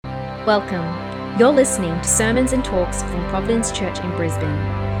Welcome. You're listening to sermons and talks from Providence Church in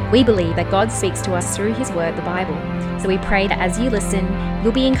Brisbane. We believe that God speaks to us through His Word, the Bible. So we pray that as you listen,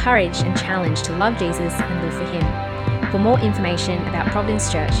 you'll be encouraged and challenged to love Jesus and live for Him. For more information about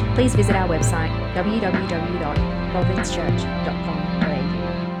Providence Church, please visit our website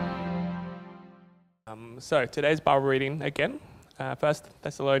www.providencechurch.com.au. So today's Bible reading again, 1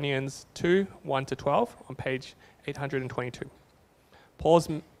 Thessalonians 2, 1-12 on page 822. Paul's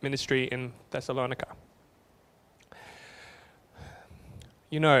ministry in Thessalonica.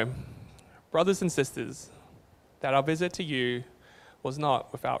 You know, brothers and sisters, that our visit to you was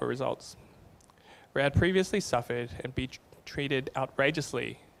not without results. We had previously suffered and been treated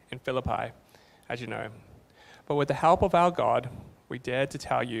outrageously in Philippi, as you know. But with the help of our God, we dared to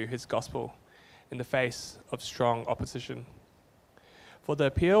tell you His gospel in the face of strong opposition. For the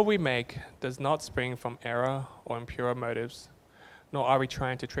appeal we make does not spring from error or impure motives, nor are we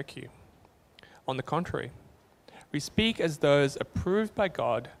trying to trick you. On the contrary, we speak as those approved by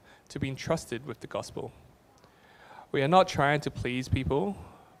God to be entrusted with the gospel. We are not trying to please people,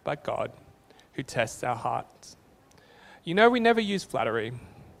 but God, who tests our hearts. You know, we never use flattery,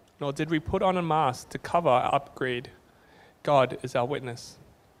 nor did we put on a mask to cover our greed. God is our witness.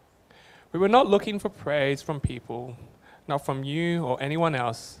 We were not looking for praise from people, not from you or anyone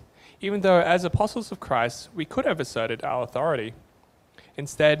else, even though as apostles of Christ, we could have asserted our authority.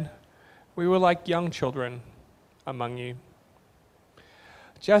 Instead, we were like young children among you.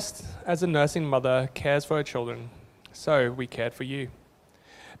 Just as a nursing mother cares for her children, so we cared for you.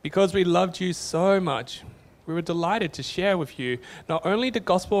 Because we loved you so much, we were delighted to share with you not only the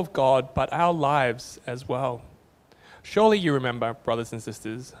gospel of God, but our lives as well. Surely you remember, brothers and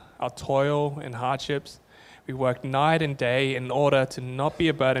sisters, our toil and hardships. We worked night and day in order to not be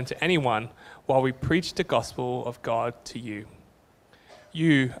a burden to anyone while we preached the gospel of God to you.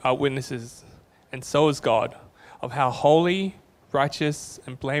 You are witnesses, and so is God, of how holy, righteous,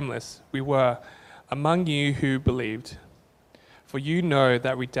 and blameless we were among you who believed. For you know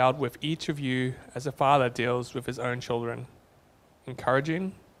that we dealt with each of you as a father deals with his own children,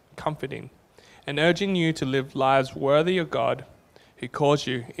 encouraging, comforting, and urging you to live lives worthy of God, who calls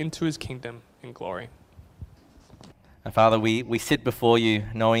you into His kingdom in glory. And Father, we sit before you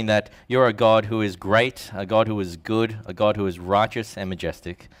knowing that you're a God who is great, a God who is good, a God who is righteous and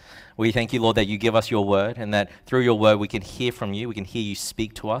majestic. We thank you, Lord, that you give us your word and that through your word we can hear from you, we can hear you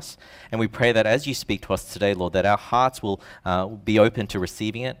speak to us. And we pray that as you speak to us today, Lord, that our hearts will be open to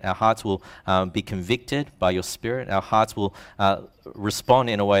receiving it. Our hearts will be convicted by your Spirit. Our hearts will respond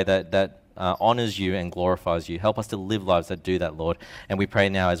in a way that honors you and glorifies you. Help us to live lives that do that, Lord. And we pray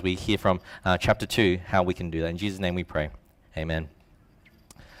now as we hear from chapter 2 how we can do that. In Jesus' name we pray. Amen.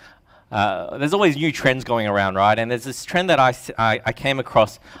 There's always new trends going around, right? And there's this trend that I came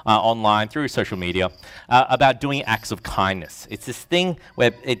across online through social media about doing acts of kindness. It's this thing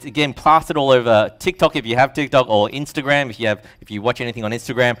where it's, again, plastered all over TikTok, if you have TikTok, or Instagram, if you watch anything on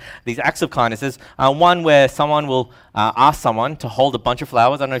Instagram. These acts of kindness. There's one where someone will ask someone to hold a bunch of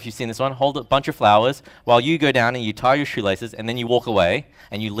flowers. I don't know if you've seen this one. Hold a bunch of flowers while you go down and you tie your shoelaces, and then you walk away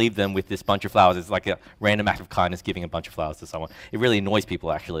and you leave them with this bunch of flowers. It's like a random act of kindness, giving a bunch of flowers to someone. It really annoys people,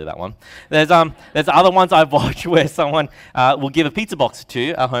 actually, that one. There's other ones I've watched where someone will give a pizza box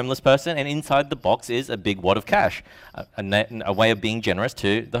to a homeless person, and inside the box is a big wad of cash, a way of being generous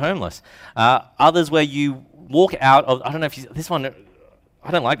to the homeless. Others where you walk out of, I don't know if this one,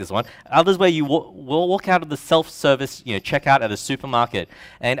 I don't like this one. Others where you walk out of the self-service, checkout at a supermarket,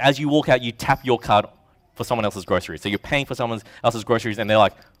 and as you walk out, you tap your card for someone else's groceries. So you're paying for someone else's groceries, and they're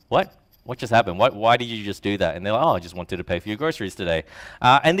like, "What? What just happened? Why did you just do that?" And they're like, "Oh, I just wanted to pay for your groceries today."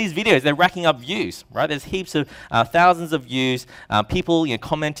 And these videos, they're racking up views, right? There's heaps of thousands of views, people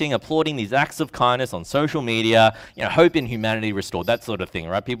commenting, applauding these acts of kindness on social media, hope in humanity restored, that sort of thing,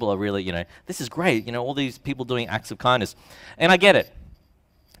 right? People are really, this is great, all these people doing acts of kindness. And I get it.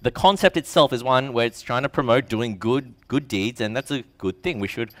 The concept itself is one where it's trying to promote doing good deeds, and that's a good thing. We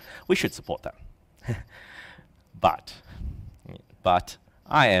should support that. But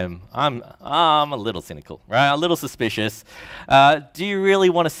I'm a little cynical, right? A little suspicious. Do you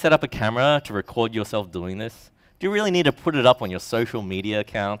really want to set up a camera to record yourself doing this? Do you really need to put it up on your social media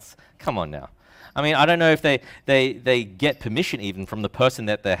accounts? Come on now. I mean, I don't know if they get permission even from the person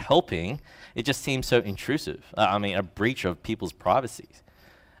that they're helping. It just seems so intrusive. A breach of people's privacy.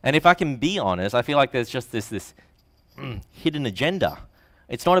 And if I can be honest, I feel like there's just this hidden agenda.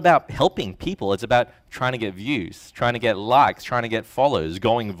 It's not about helping people. It's about trying to get views, trying to get likes, trying to get follows,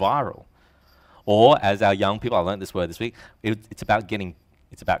 going viral. Or, as our young people, I learned this word this week, it's about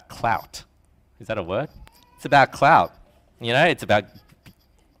clout. Is that a word? It's about clout. It's about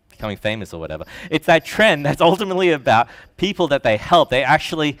becoming famous or whatever. It's that trend that's ultimately about people that they help. They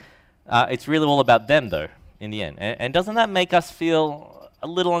actually, it's really all about them though, in the end. And doesn't that make us feel a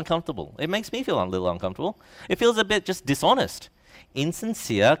little uncomfortable? It makes me feel a little uncomfortable. It feels a bit just dishonest,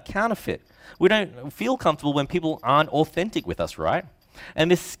 insincere, counterfeit. We don't feel comfortable when people aren't authentic with us, right?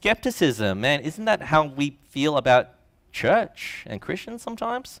 And this skepticism, man, isn't that how we feel about church and Christians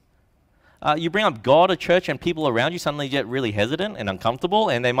sometimes? You bring up God or church and people around you suddenly get really hesitant and uncomfortable,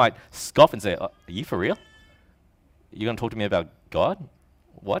 and they might scoff and say, "Are you for real? You're going to talk to me about God?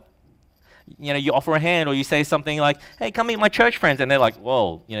 What?" You know, you offer a hand or you say something like, "Hey, come meet my church friends," and they're like,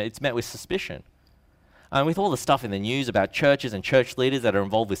 "Whoa," you know, it's met with suspicion. With all the stuff in the news about churches and church leaders that are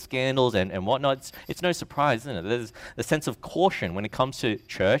involved with scandals and whatnot, it's no surprise, isn't it? There's a sense of caution when it comes to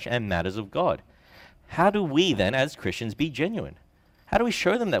church and matters of God. How do we then, as Christians, be genuine? How do we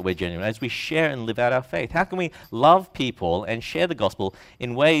show them that we're genuine as we share and live out our faith? How can we love people and share the gospel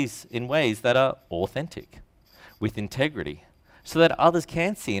in ways that are authentic, with integrity, so that others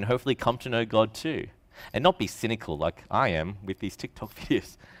can see and hopefully come to know God too, and not be cynical like I am with these TikTok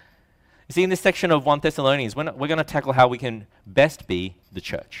videos? You see, in this section of 1 Thessalonians, we're going to tackle how we can best be the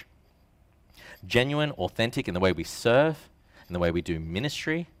church. Genuine, authentic in the way we serve, in the way we do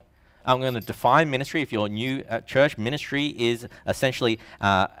ministry. I'm going to define ministry. If you're new at church, ministry is essentially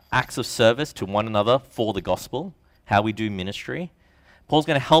acts of service to one another for the gospel, how we do ministry. Paul's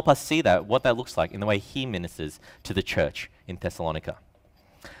going to help us see that, what that looks like in the way he ministers to the church in Thessalonica.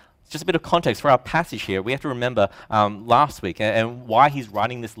 Just a bit of context for our passage here. We have to remember last week and why he's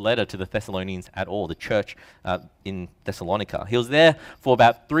writing this letter to the Thessalonians at all, the church in Thessalonica. He was there for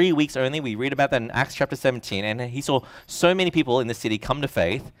about 3 weeks only. We read about that in Acts chapter 17. And he saw so many people in the city come to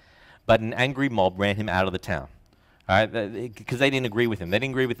faith, but an angry mob ran him out of the town. All right, because they didn't agree with him. They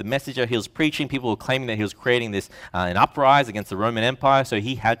didn't agree with the message that he was preaching. People were claiming that he was creating this an uprising against the Roman Empire, so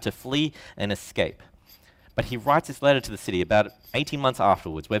he had to flee and escape. But he writes this letter to the city about 18 months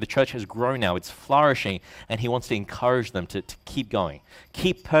afterwards, where the church has grown now, it's flourishing, and he wants to encourage them to keep going,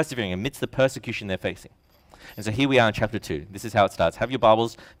 keep persevering amidst the persecution they're facing. And so here we are in chapter 2. This is how it starts. Have your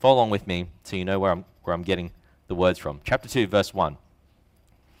Bibles, follow along with me so you know where I'm getting the words from. Chapter 2, verse 1.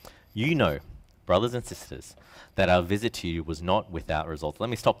 You know, brothers and sisters, that our visit to you was not without results. Let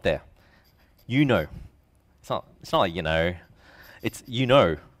me stop there. You know. It's not like you know. It's you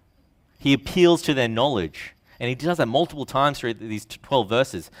know. He appeals to their knowledge, and he does that multiple times through these 12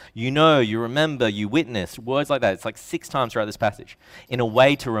 verses. You know, you remember, you witnessed, words like that. It's like 6 times throughout this passage, in a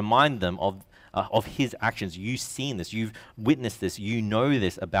way to remind them of his actions. You've seen this, you've witnessed this, you know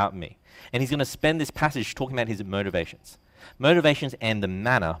this about me. And he's going to spend this passage talking about his motivations and the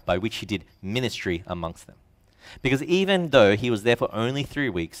manner by which he did ministry amongst them. Because even though he was there for only 3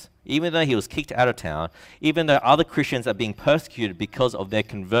 weeks, even though he was kicked out of town, even though other Christians are being persecuted because of their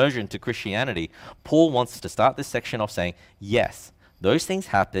conversion to Christianity, Paul wants to start this section off saying, yes, those things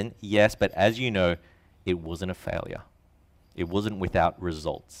happened, yes, but as you know, it wasn't a failure. It wasn't without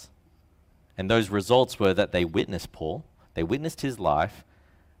results. And those results were that they witnessed Paul, they witnessed his life,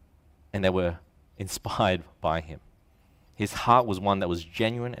 and they were inspired by him. His heart was one that was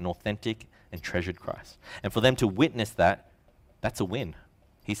genuine and authentic and treasured Christ. And for them to witness that, that's a win.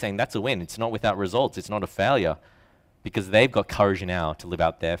 He's saying that's a win. It's not without results. It's not a failure, because they've got courage now to live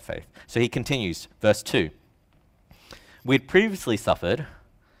out their faith. So he continues, verse 2. We had previously suffered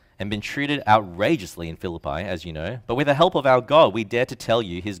and been treated outrageously in Philippi, as you know, but with the help of our God, we dare to tell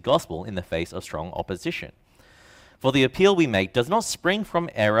you his gospel in the face of strong opposition. For the appeal we make does not spring from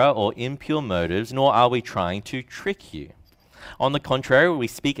error or impure motives, nor are we trying to trick you. On the contrary, we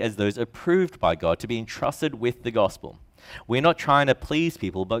speak as those approved by God to be entrusted with the gospel. We're not trying to please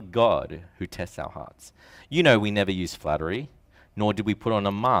people, but God who tests our hearts. You know we never use flattery, nor did we put on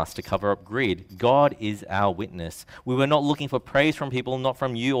a mask to cover up greed. God is our witness. We were not looking for praise from people, not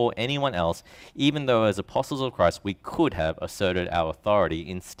from you or anyone else, even though as apostles of Christ we could have asserted our authority.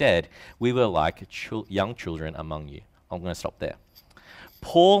 Instead, we were like young children among you. I'm going to stop there.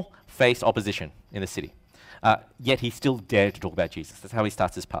 Paul faced opposition in the city. Yet he still dared to talk about Jesus. That's how he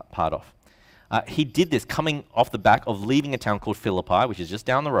starts this part off. He did this coming off the back of leaving a town called Philippi, which is just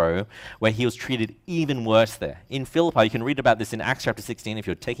down the road, where he was treated even worse there. In Philippi, you can read about this in Acts chapter 16 if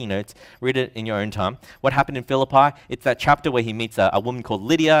you're taking notes. Read it in your own time. What happened in Philippi? It's that chapter where he meets a woman called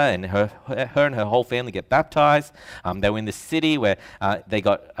Lydia, and her and her whole family get baptized. They were in this city where they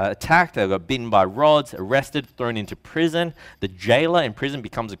got attacked, they got beaten by rods, arrested, thrown into prison. The jailer in prison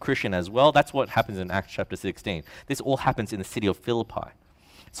becomes a Christian as well. That's what happens in Acts chapter 16. This all happens in the city of Philippi.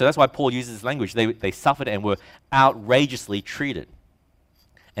 So that's why Paul uses this language. They suffered and were outrageously treated.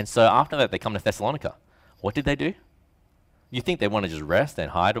 And so after that, they come to Thessalonica. What did they do? You think they want to just rest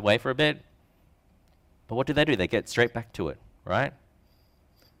and hide away for a bit. But what do? They get straight back to it, right?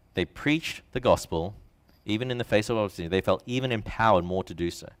 They preached the gospel, even in the face of opposition. They felt even empowered more to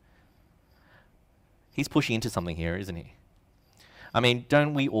do so. He's pushing into something here, isn't he? I mean,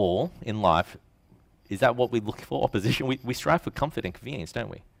 don't we all in life, is that what we look for, opposition? We strive for comfort and convenience, don't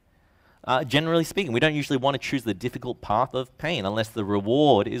we? Generally speaking, we don't usually want to choose the difficult path of pain unless the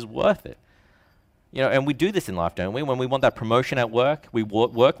reward is worth it. You know, and we do this in life, don't we? When we want that promotion at work, we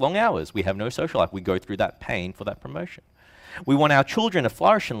work long hours. We have no social life. We go through that pain for that promotion. We want our children to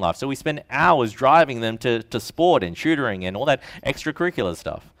flourish in life, so we spend hours driving them to sport and tutoring and all that extracurricular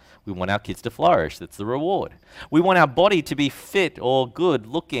stuff. We want our kids to flourish. That's the reward. We want our body to be fit or good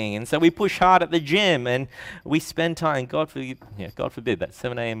looking, and so we push hard at the gym and we spend time, God forbid, that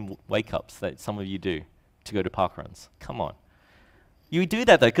 7 a.m. wake-ups that some of you do to go to park runs. Come on. You do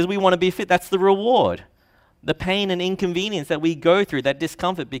that though because we want to be fit. That's the reward. The pain and inconvenience that we go through, that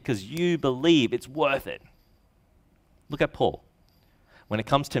discomfort, because you believe it's worth it. Look at Paul. When it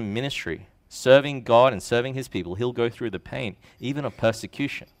comes to ministry, serving God and serving his people, he'll go through the pain, even of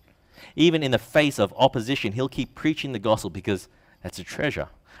persecution. Even in the face of opposition, he'll keep preaching the gospel because that's a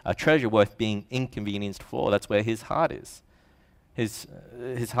treasure worth being inconvenienced for. That's where his heart is. His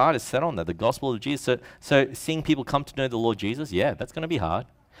heart is set on that, the gospel of Jesus. So seeing people come to know the Lord Jesus, yeah, that's going to be hard.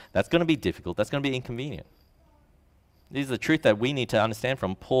 That's going to be difficult. That's going to be inconvenient. This is the truth that we need to understand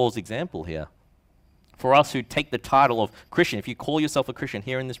from Paul's example here. For us who take the title of Christian, if you call yourself a Christian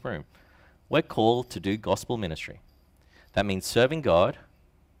here in this room, we're called to do gospel ministry. That means serving God,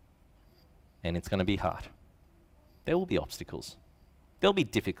 and it's going to be hard. There will be obstacles. There'll be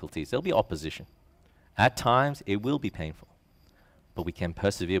difficulties. There'll be opposition. At times, it will be painful. But we can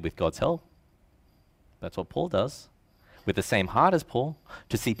persevere with God's help. That's what Paul does. With the same heart as Paul,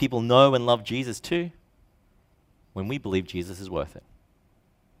 to see people know and love Jesus too, when we believe Jesus is worth it.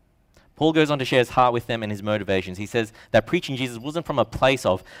 Paul goes on to share his heart with them and his motivations. He says that preaching Jesus wasn't from a place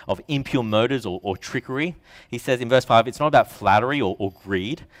of impure motives or trickery. He says in verse 5, it's not about flattery or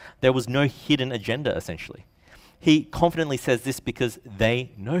greed. There was no hidden agenda, essentially. He confidently says this because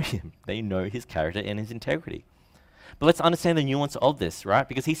they know him. They know his character and his integrity. But let's understand the nuance of this, right?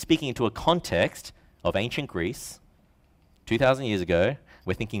 Because he's speaking into a context of ancient Greece, 2,000 years ago.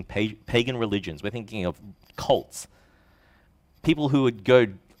 We're thinking pagan religions. We're thinking of cults. People who would go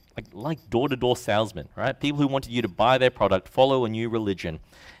like door-to-door salesmen, right? People who wanted you to buy their product, follow a new religion.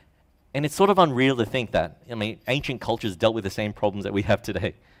 And it's sort of unreal to think that, ancient cultures dealt with the same problems that we have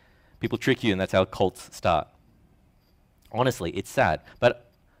today. People trick you, and that's how cults start. Honestly, it's sad. But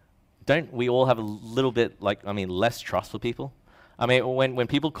don't we all have a little bit, less trust for people? When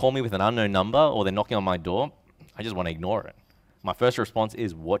people call me with an unknown number or they're knocking on my door, I just want to ignore it. My first response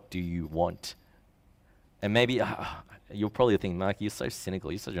is, what do you want? And maybe you're probably thinking, Mark, you're so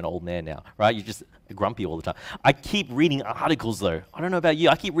cynical. You're such an old man now, right? You're just grumpy all the time. I keep reading articles, though. I don't know about you.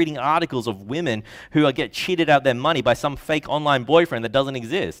 I keep reading articles of women who get cheated out of their money by some fake online boyfriend that doesn't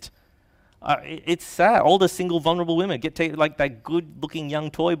exist. It's sad. All the single, vulnerable women get like that good-looking young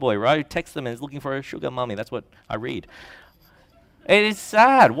toy boy, right? Who texts them and is looking for a sugar mummy. That's what I read. It is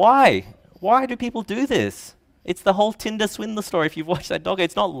sad. Why? Why do people do this? It's the whole Tinder swindler story. If you've watched that doc,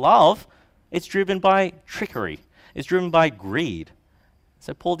 it's not love. It's driven by trickery. It's driven by greed.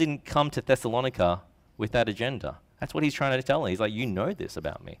 So Paul didn't come to Thessalonica with that agenda. That's what he's trying to tell them. He's like, you know this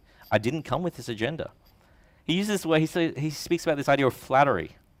about me. I didn't come with this agenda. He uses this way, he speaks about this idea of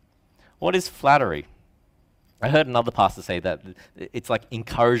flattery. What is flattery? I heard another pastor say that it's like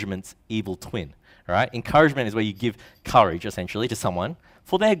encouragement's evil twin, right? Encouragement is where you give courage, essentially, to someone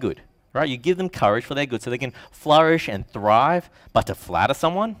for their good, right? You give them courage for their good so they can flourish and thrive, but to flatter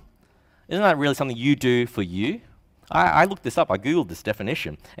someone, isn't that really something you do for you? I looked this up. I Googled this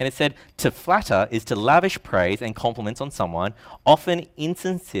definition. And it said, to flatter is to lavish praise and compliments on someone, often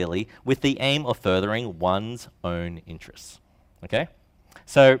insincerely, with the aim of furthering one's own interests. Okay?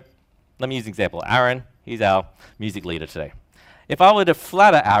 So let me use an example. Aaron, he's our music leader today. If I were to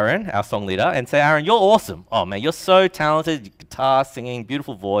flatter Aaron, our song leader, and say, Aaron, you're awesome. Oh, man, you're so talented. Guitar, singing,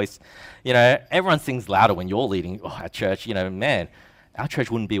 beautiful voice. Everyone sings louder when you're leading at church. Man, our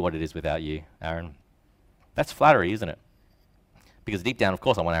church wouldn't be what it is without you, Aaron. That's flattery, isn't it? Because deep down, of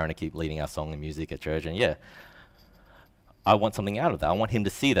course, I want Aaron to keep leading our song and music at church. And yeah, I want something out of that. I want him to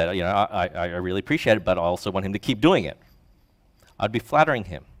see that. I really appreciate it, but I also want him to keep doing it. I'd be flattering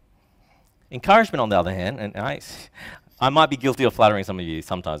him. Encouragement, on the other hand, and I might be guilty of flattering some of you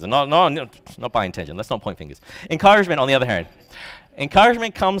sometimes, and not by intention. Let's not point fingers. Encouragement, on the other hand.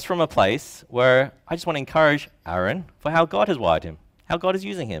 Encouragement comes from a place where I just want to encourage Aaron for how God has wired him, how God is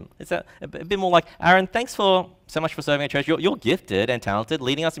using him. It's a bit more like, Aaron, thanks so much for serving at church. You're gifted and talented.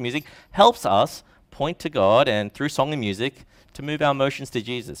 Leading us in music helps us point to God and through song and music to move our emotions to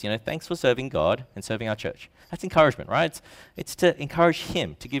Jesus. Thanks for serving God and serving our church. That's encouragement, right? It's to encourage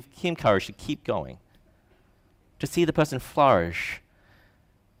him, to give him courage to keep going, to see the person flourish.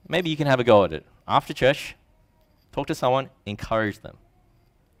 Maybe you can have a go at it. After church, talk to someone, encourage them.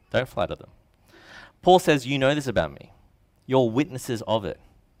 Don't flatter them. Paul says, you know this about me. You're witnesses of it.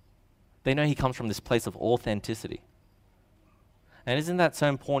 They know he comes from this place of authenticity. And isn't that so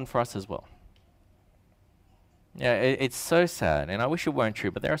important for us as well? Yeah, it's so sad, and I wish it weren't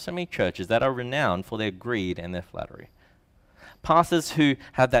true, but there are so many churches that are renowned for their greed and their flattery. Pastors who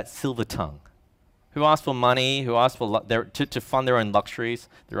have that silver tongue, who ask for money, who ask for to fund their own luxuries,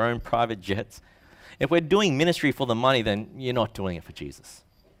 their own private jets. If we're doing ministry for the money, then you're not doing it for Jesus.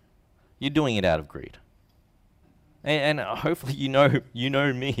 You're doing it out of greed. And hopefully you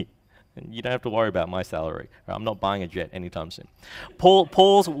know me. And you don't have to worry about my salary. I'm not buying a jet anytime soon.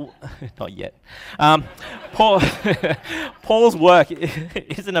 Paul's not yet. Paul's work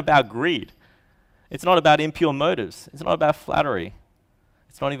isn't about greed. It's not about impure motives. It's not about flattery.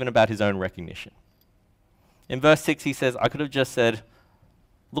 It's not even about his own recognition. In verse 6, he says, I could have just said,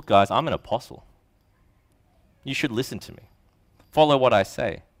 look, guys, I'm an apostle. You should listen to me. Follow what I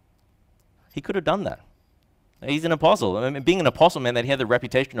say. He could have done that. He's an apostle. I mean, being an apostle meant that he had the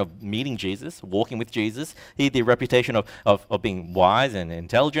reputation of meeting Jesus, walking with Jesus. He had the reputation of being wise and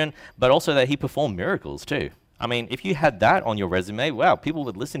intelligent, but also that he performed miracles too. I mean, if you had that on your resume, wow, people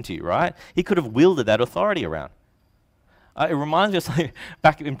would listen to you, right? He could have wielded that authority around. It reminds me of something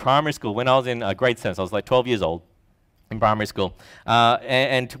back in primary school when I was in grade 7. So I was like 12 years old in primary school.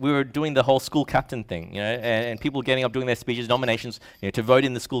 And we were doing the whole school captain thing, and people getting up doing their speeches, nominations, to vote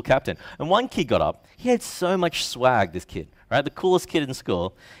in the school captain. And one kid got up. He had so much swag, this kid, right? The coolest kid in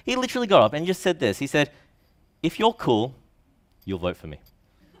school. He literally got up and just said this. He said, if you're cool, you'll vote for me.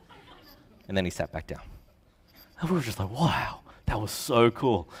 And then he sat back down. And we were just like, wow, that was so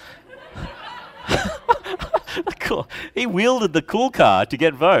cool. Cool. He wielded the cool card to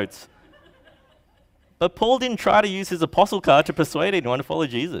get votes. But Paul didn't try to use his apostle card to persuade anyone to follow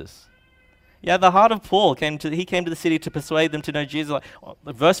Jesus. Yeah, the heart of Paul came to the city to persuade them to know Jesus.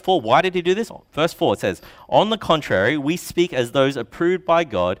 Verse 4, why did he do this? Verse 4, it says, on the contrary, we speak as those approved by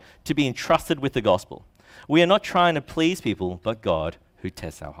God to be entrusted with the gospel. We are not trying to please people, but God who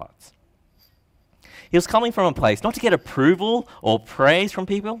tests our hearts. He was coming from a place not to get approval or praise from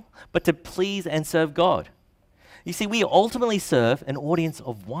people, but to please and serve God. You see, we ultimately serve an audience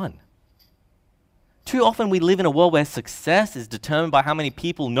of one. Too often we live in a world where success is determined by how many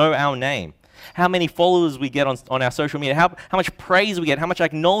people know our name, how many followers we get on our social media, how much praise we get, how much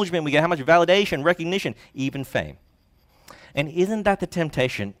acknowledgement we get, how much validation, recognition, even fame. And isn't that the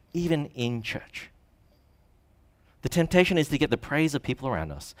temptation even in church? The temptation is to get the praise of people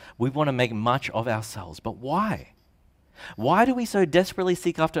around us. We want to make much of ourselves, but why? Why do we so desperately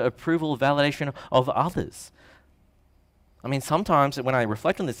seek after approval, validation of others? I mean, sometimes when I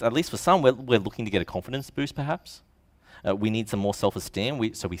reflect on this, at least for some, we're looking to get a confidence boost, perhaps. We need some more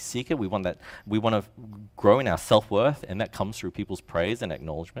self-esteem, so we seek it. We want to grow in our self-worth, and that comes through people's praise and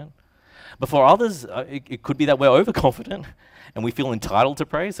acknowledgement. But for others, it could be that we're overconfident, and we feel entitled to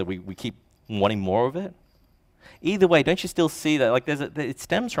praise, so we keep wanting more of it. Either way, don't you still see that it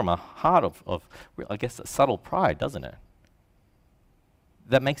stems from a heart of, I guess, a subtle pride, doesn't it?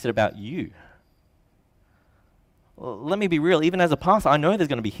 That makes it about you. Let me be real, even as a pastor, I know there's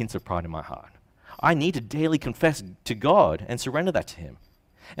going to be hints of pride in my heart. I need to daily confess to God and surrender that to Him.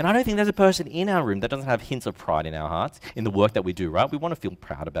 And I don't think there's a person in our room that doesn't have hints of pride in our hearts, in the work that we do, right? We want to feel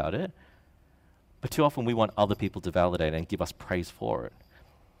proud about it. But too often we want other people to validate and give us praise for it.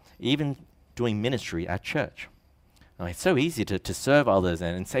 Even doing ministry at church. It's so easy to serve others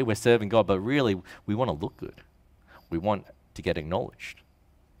and say we're serving God, but really we want to look good. We want to get acknowledged.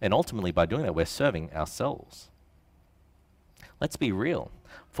 And ultimately by doing that, we're serving ourselves. Let's be real.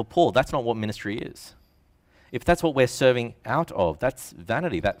 For Paul, that's not what ministry is. If that's what we're serving out of, that's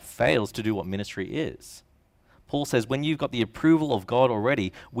vanity. That fails to do what ministry is. Paul says, when you've got the approval of God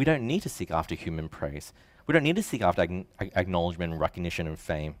already, we don't need to seek after human praise. We don't need to seek after acknowledgement and recognition and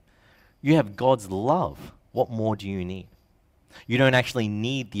fame. You have God's love. What more do you need? You don't actually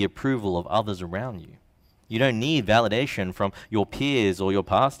need the approval of others around you. You don't need validation from your peers or your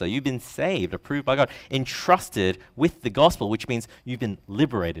pastor. You've been saved, approved by God, entrusted with the gospel, which means you've been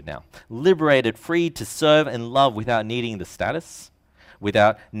liberated now. Liberated, free to serve and love without needing the status,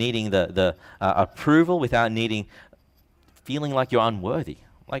 without needing the approval, without needing feeling like you're unworthy.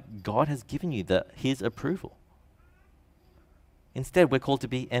 Like God has given you His approval. Instead, we're called to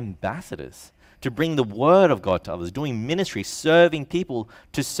be ambassadors, to bring the word of God to others, doing ministry, serving people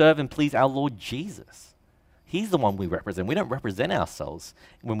to serve and please our Lord Jesus. He's the one we represent. We don't represent ourselves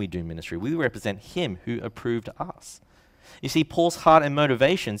when we do ministry. We represent him who approved us. You see, Paul's heart and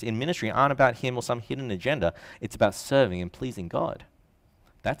motivations in ministry aren't about him or some hidden agenda. It's about serving and pleasing God.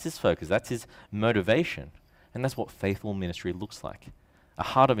 That's his focus. That's his motivation. And that's what faithful ministry looks like. A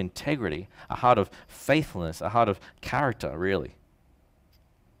heart of integrity, a heart of faithfulness, a heart of character, really.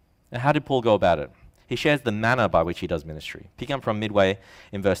 Now, how did Paul go about it? He shares the manner by which he does ministry. Picking up from midway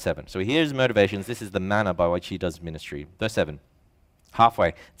in verse 7. So here's his motivations. This is the manner by which he does ministry. Verse 7. Halfway,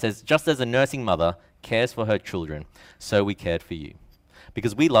 it says, just as a nursing mother cares for her children, so we cared for you.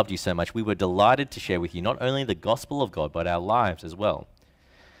 Because we loved you so much, we were delighted to share with you not only the gospel of God, but our lives as well.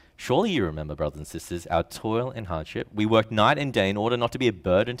 Surely you remember, brothers and sisters, our toil and hardship. We worked night and day in order not to be a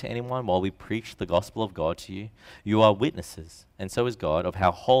burden to anyone while we preached the gospel of God to you. You are witnesses, and so is God, of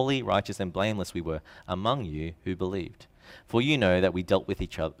how holy, righteous, and blameless we were among you who believed. For you know that we dealt with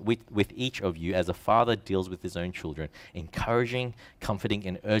each other, with each of you as a father deals with his own children, encouraging, comforting,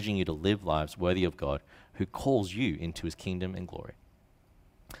 and urging you to live lives worthy of God, who calls you into his kingdom and glory.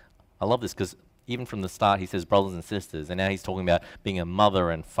 I love this because even from the start, he says brothers and sisters, and now he's talking about being a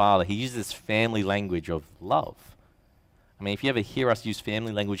mother and father. He uses family language of love. I mean, if you ever hear us use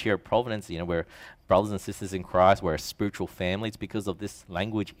family language here at Providence, you know, we're brothers and sisters in Christ, we're a spiritual family. It's because of this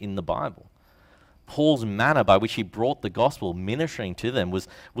language in the Bible. Paul's manner by which he brought the gospel, ministering to them,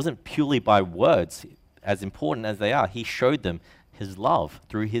 wasn't purely by words, as important as they are. He showed them his love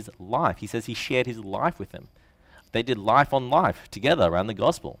through his life. He says he shared his life with them. They did life on life together around the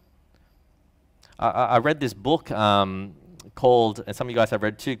gospel. I read this book called, and some of you guys have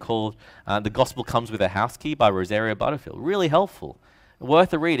read too, called The Gospel Comes with a House Key by Rosaria Butterfield. Really helpful.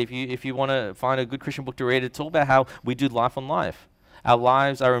 Worth a read if you want to find a good Christian book to read. It's all about how we do life on life. Our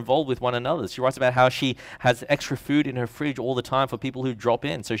lives are involved with one another. She writes about how she has extra food in her fridge all the time for people who drop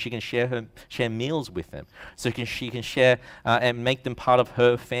in, so she can share meals with them, so she can share and make them part of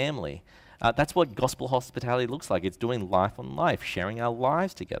her family. That's what gospel hospitality looks like. It's doing life on life, sharing our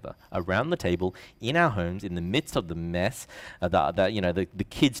lives together around the table, in our homes, in the midst of the mess, the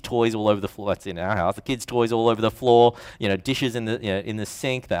kids' toys all over the floor. That's in our house. The kids' toys all over the floor. Dishes in the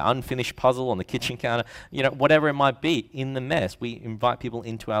sink, the unfinished puzzle on the kitchen counter. Whatever it might be, in the mess, we invite people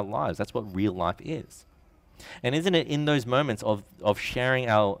into our lives. That's what real life is. And isn't it in those moments of sharing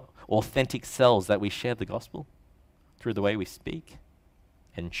our authentic selves that we share the gospel through the way we speak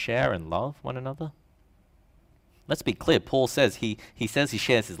and share and love one another? Let's be clear. Paul says he says he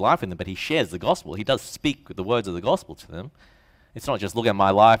shares his life with them, but he shares the gospel. He does speak the words of the gospel to them. It's not just look at my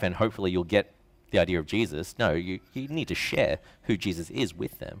life and hopefully you'll get the idea of Jesus. No, you need to share who Jesus is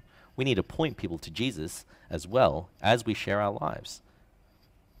with them. We need to point people to Jesus as well as we share our lives.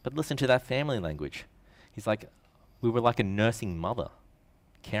 But listen to that family language. He's like, we were like a nursing mother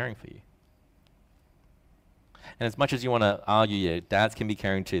caring for you. And as much as you want to argue, dads can be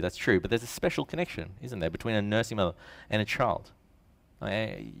caring too, that's true, but there's a special connection, isn't there, between a nursing mother and a child.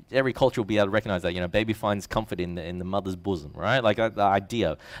 Every culture will be able to recognize that. Baby finds comfort in the mother's bosom, right? Like the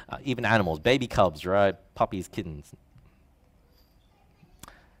idea, even animals, baby cubs, right? Puppies, kittens.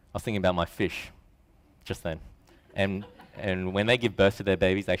 I was thinking about my fish just then. And when they give birth to their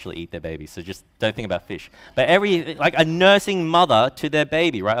babies, they actually eat their babies. So just don't think about fish. But like a nursing mother to their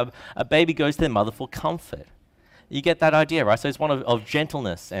baby, right? A baby goes to their mother for comfort. You get that idea, right? So it's one of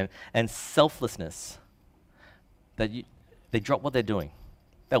gentleness and selflessness. That they drop what they're doing.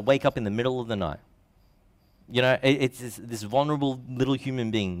 They'll wake up in the middle of the night. It's this vulnerable little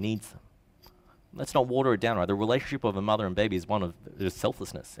human being needs them. Let's not water it down, right? The relationship of a mother and baby is one of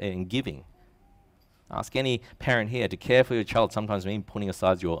selflessness and giving. Ask any parent here, to care for your child sometimes means putting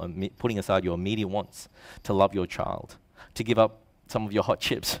aside your immediate wants, to love your child, to give up some of your hot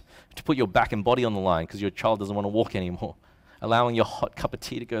chips, to put your back and body on the line because your child doesn't want to walk anymore, allowing your hot cup of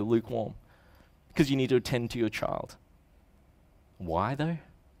tea to go lukewarm because you need to attend to your child. Why though?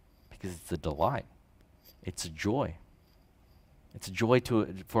 Because it's a delight. It's a joy. It's a joy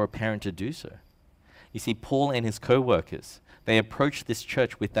for a parent to do so. You see, Paul and his co-workers, they approached this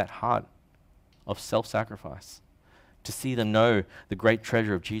church with that heart of self-sacrifice, to see them know the great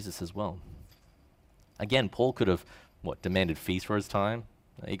treasure of Jesus as well. Again, Paul could have, demanded fees for his time?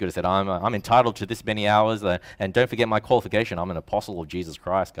 He could have said, I'm entitled to this many hours, and don't forget my qualification. I'm an apostle of Jesus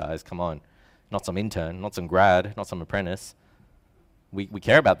Christ, guys. Come on. Not some intern, not some grad, not some apprentice. We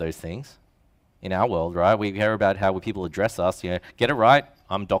care about those things in our world, right? We care about how people address us. Get it right.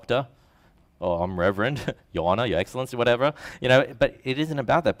 I'm doctor. Or I'm reverend, your honor, your excellency, whatever. But it isn't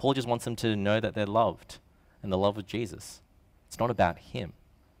about that. Paul just wants them to know that they're loved and the love of Jesus. It's not about him.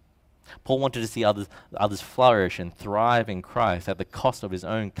 Paul wanted to see others flourish and thrive in Christ at the cost of his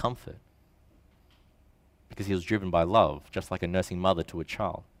own comfort, because he was driven by love, just like a nursing mother to a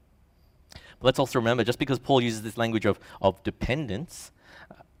child. But let's also remember, just because Paul uses this language of dependence,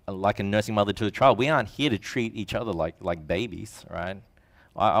 like a nursing mother to a child, we aren't here to treat each other like babies, right?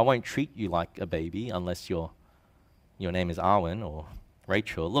 I won't treat you like a baby unless your name is Arwen or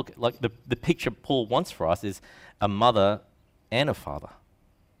Rachel. Look, like the picture Paul wants for us is a mother and a father.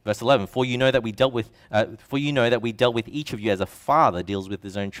 Verse 11, for you know that we dealt with each of you as a father deals with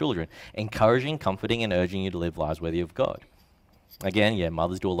his own children, encouraging, comforting, and urging you to live lives worthy of God. Again, yeah,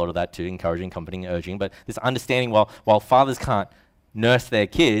 mothers do a lot of that too, encouraging, comforting, urging, but this understanding, while fathers can't nurse their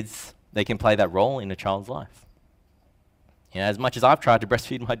kids, they can play that role in a child's life. You know, as much as I've tried to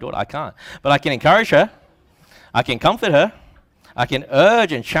breastfeed my daughter, I can't. But I can encourage her, I can comfort her, I can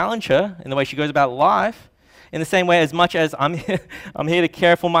urge and challenge her in the way she goes about life, in the same way as much as I'm here to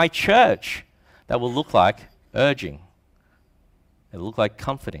care for my church. That will look like urging. It will look like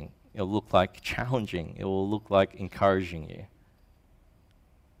comforting. It will look like challenging. It will look like encouraging you.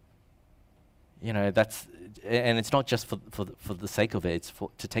 You know, and it's not just for the sake of it. It's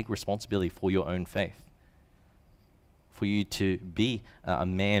to take responsibility for your own faith. For you to be a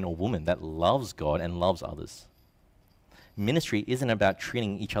man or woman that loves God and loves others. Ministry isn't about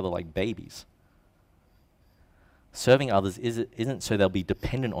treating each other like babies. Serving others isn't so they'll be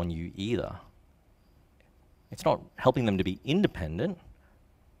dependent on you either. It's not helping them to be independent,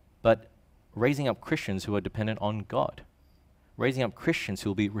 but raising up Christians who are dependent on God. Raising up Christians who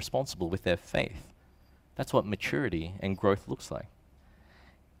will be responsible with their faith. That's what maturity and growth looks like.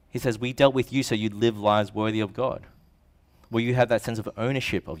 He says, we dealt with you so you'd live lives worthy of God, where you have that sense of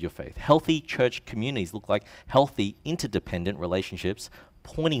ownership of your faith. Healthy church communities look like healthy, interdependent relationships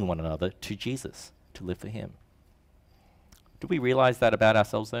pointing one another to Jesus, to live for him. Do we realize that about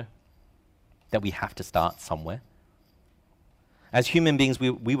ourselves, though? That we have to start somewhere? As human beings,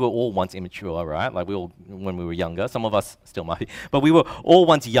 we were all once immature, right? Like when we were younger. Some of us still might be. But we were all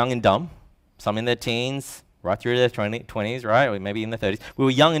once young and dumb. Some in their teens, right through their 20s, right? Or maybe in their 30s. We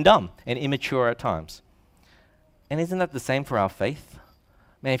were young and dumb and immature at times. And isn't that the same for our faith?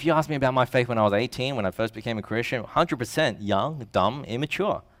 Man, if you ask me about my faith when I was 18, when I first became a Christian, 100% young, dumb,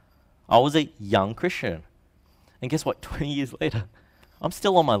 immature. I was a young Christian. And guess what? 20 years later, I'm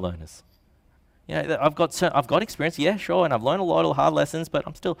still on my learners. You know, I've got experience, yeah, sure, and I've learned a lot of hard lessons, but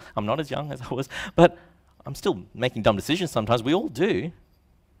I'm not as young as I was, but I'm still making dumb decisions sometimes. We all do.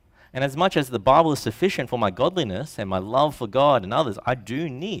 And as much as the Bible is sufficient for my godliness and my love for God and others, I do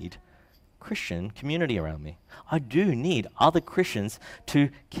need Christian community around me. I do need other Christians to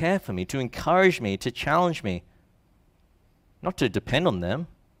care for me, to encourage me, to challenge me. Not to depend on them,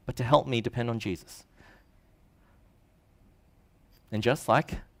 but to help me depend on Jesus. And just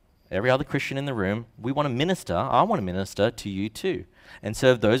like every other Christian in the room, we want to minister. I want to minister to you too, and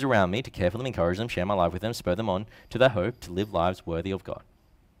serve those around me, to care for them, encourage them, share my life with them, spur them on to their hope, to live lives worthy of God.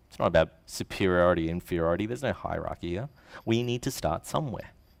 It's not about superiority, inferiority. There's no hierarchy here. We need to start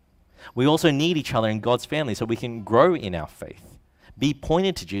somewhere. We also need each other in God's family so we can grow in our faith, be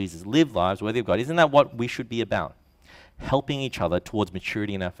pointed to Jesus, live lives worthy of God. Isn't that what we should be about? Helping each other towards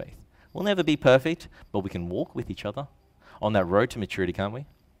maturity in our faith. We'll never be perfect, but we can walk with each other on that road to maturity, can't we?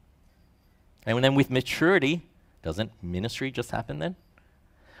 And then with maturity, doesn't ministry just happen then?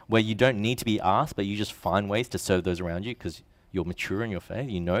 Where you don't need to be asked, but you just find ways to serve those around you because you're mature in your faith.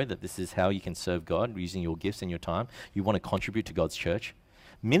 You know that this is how you can serve God using your gifts and your time. You want to contribute to God's church.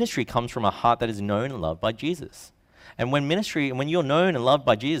 Ministry comes from a heart that is known and loved by Jesus. And when you're known and loved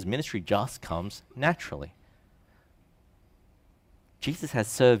by Jesus, ministry just comes naturally. Jesus has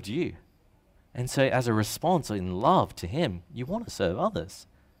served you. And so as a response in love to him, you want to serve others.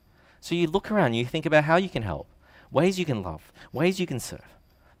 So you look around, you think about how you can help, ways you can love, ways you can serve.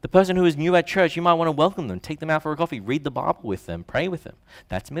 The person who is new at church, you might want to welcome them, take them out for a coffee, read the Bible with them, pray with them.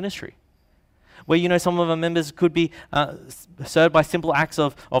 That's ministry. Where some of our members could be served by simple acts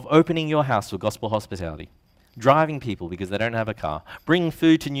of opening your house for gospel hospitality, driving people because they don't have a car, bringing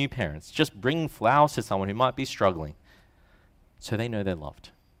food to new parents, just bringing flowers to someone who might be struggling so they know they're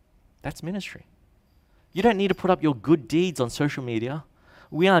loved. That's ministry. You don't need to put up your good deeds on social media.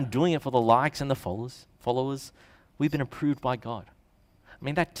 We aren't doing it for the likes and the followers. We've been approved by God. I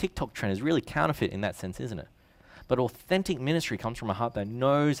mean, that TikTok trend is really counterfeit in that sense, isn't it? But authentic ministry comes from a heart that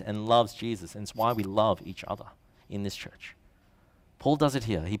knows and loves Jesus, and it's why we love each other in this church. Paul does it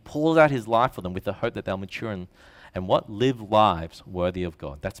here. He pours out his life for them with the hope that they'll mature and live lives worthy of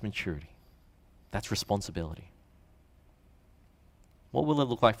God. That's maturity. That's responsibility. What will it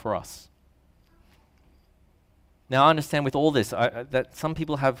look like for us? Now, I understand with all this that some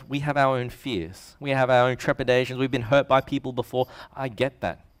people we have our own fears. We have our own trepidations. We've been hurt by people before. I get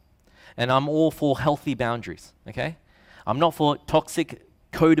that. And I'm all for healthy boundaries, okay? I'm not for toxic,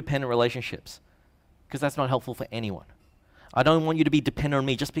 codependent relationships, because that's not helpful for anyone. I don't want you to be dependent on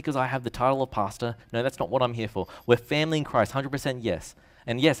me just because I have the title of pastor. No, that's not what I'm here for. We're family in Christ, 100% yes.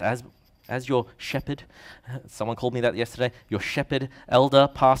 And yes, as your shepherd, someone called me that yesterday, your shepherd, elder,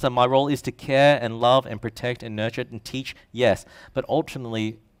 pastor, my role is to care and love and protect and nurture and teach, yes. But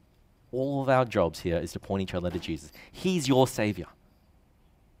ultimately, all of our jobs here is to point each other to Jesus. He's your savior.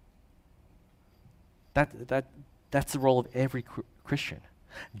 That's the role of every Christian.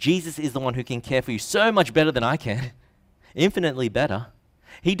 Jesus is the one who can care for you so much better than I can, infinitely better.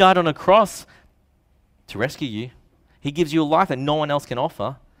 He died on a cross to rescue you. He gives you a life that no one else can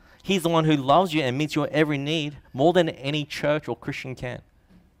offer. He's the one who loves you and meets your every need more than any church or Christian can.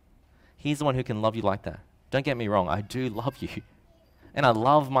 He's the one who can love you like that. Don't get me wrong, I do love you. And I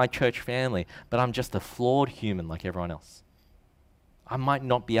love my church family, but I'm just a flawed human like everyone else. I might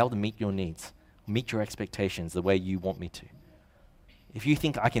not be able to meet your needs, meet your expectations the way you want me to. If you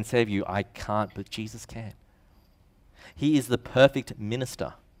think I can save you, I can't, but Jesus can. He is the perfect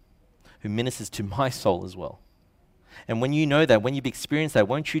minister who ministers to my soul as well. And when you know that, when you've experienced that,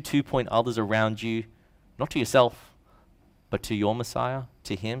 won't you too point others around you, not to yourself, but to your Messiah,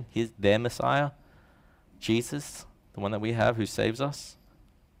 to him, their Messiah, Jesus, the one that we have who saves us?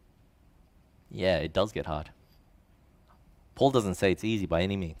 Yeah, it does get hard. Paul doesn't say it's easy by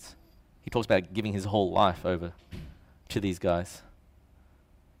any means. He talks about giving his whole life over to these guys.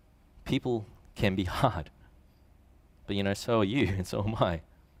 People can be hard. But so are you and so am I.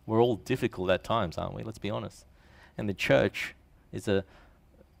 We're all difficult at times, aren't we? Let's be honest. And the church is a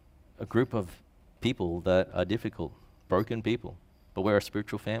group of people that are difficult, broken people, but we're a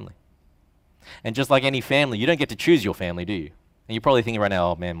spiritual family. And just like any family, you don't get to choose your family, do you? And you're probably thinking right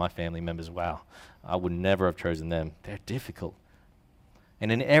now, oh man, my family members, wow, I would never have chosen them. They're difficult.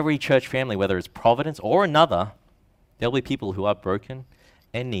 And in every church family, whether it's Providence or another, there'll be people who are broken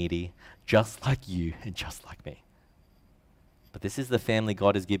and needy, just like you and just like me. But this is the family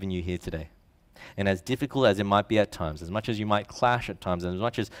God has given you here today. And as difficult as it might be at times, as much as you might clash at times, and as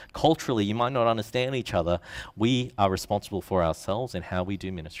much as culturally you might not understand each other, we are responsible for ourselves and how we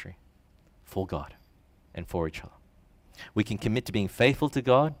do ministry for God and for each other. We can commit to being faithful to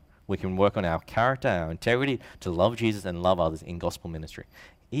God. We can work on our character, our integrity, to love Jesus and love others in gospel ministry,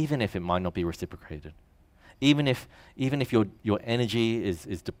 even if it might not be reciprocated. Even if your energy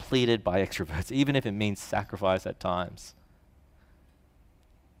is depleted by extroverts, even if it means sacrifice at times.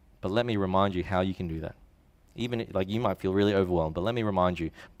 But let me remind you how you can do that. Even like you might feel really overwhelmed, but let me remind you,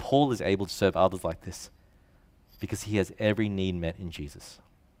 Paul is able to serve others like this because he has every need met in Jesus.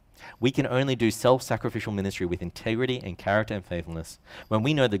 We can only do self-sacrificial ministry with integrity and character and faithfulness when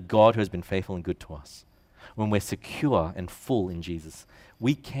we know the God who has been faithful and good to us. When we're secure and full in Jesus,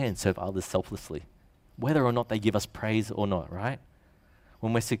 we can serve others selflessly, whether or not they give us praise or not, right?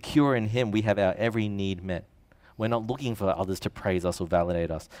 When we're secure in him, we have our every need met. We're not looking for others to praise us or validate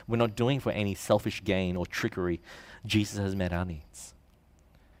us. We're not doing it for any selfish gain or trickery. Jesus has met our needs.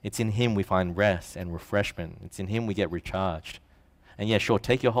 It's in him we find rest and refreshment. It's in him we get recharged. And yeah, sure,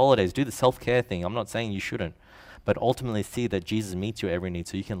 take your holidays, do the self-care thing. I'm not saying you shouldn't. But ultimately see that Jesus meets your every need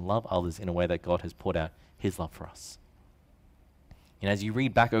so you can love others in a way that God has poured out his love for us. And as you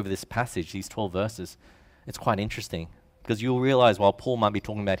read back over this passage, these 12 verses, it's quite interesting because you'll realize while Paul might be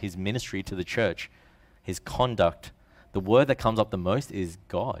talking about his ministry to the church, his conduct, the word that comes up the most is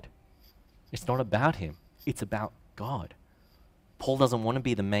God. It's not about him. It's about God. Paul doesn't want to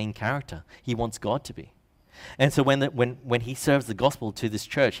be the main character. He wants God to be. And so when he serves the gospel to this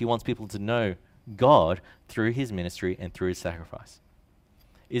church, he wants people to know God through his ministry and through his sacrifice.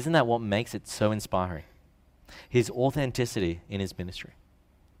 Isn't that what makes it so inspiring? His authenticity in his ministry.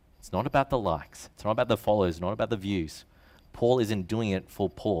 It's not about the likes. It's not about the followers, not about the views. Paul isn't doing it for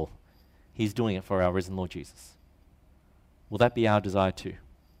Paul. He's doing it for our risen Lord Jesus. Will that be our desire too?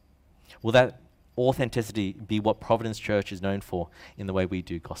 Will that authenticity be what Providence Church is known for in the way we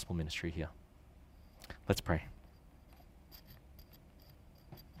do gospel ministry here? Let's pray.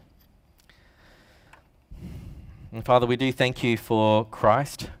 And Father, we do thank you for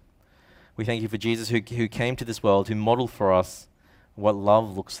Christ. We thank you for Jesus who came to this world, who modeled for us what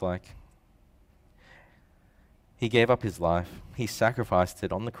love looks like. He gave up his life. He sacrificed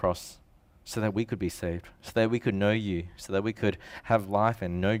it on the cross so that we could be saved, so that we could know you, so that we could have life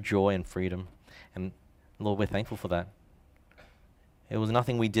and know joy and freedom. And Lord, we're thankful for that. It was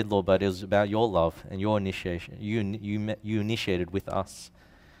nothing we did, Lord, but it was about your love and your initiation. You initiated with us.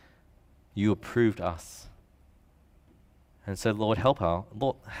 You approved us. And so, Lord, help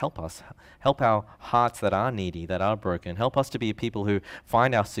us. Help our hearts that are needy, that are broken. Help us to be people who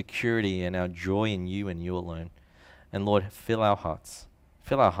find our security and our joy in you and you alone. And Lord, fill our hearts.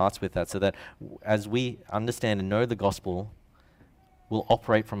 Fill our hearts with that so that as we understand and know the gospel, we'll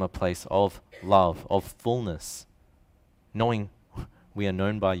operate from a place of love, of fullness, knowing we are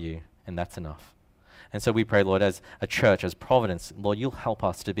known by you, and that's enough. And so we pray, Lord, as a church, as Providence, Lord, you'll help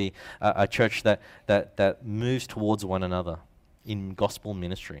us to be a church that moves towards one another in gospel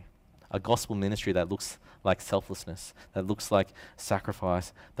ministry. A gospel ministry that looks like selflessness, that looks like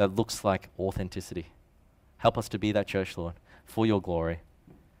sacrifice, that looks like authenticity. Help us to be that church, Lord, for your glory.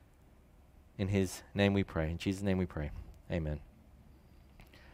 In his name we pray. In Jesus' name we pray. Amen.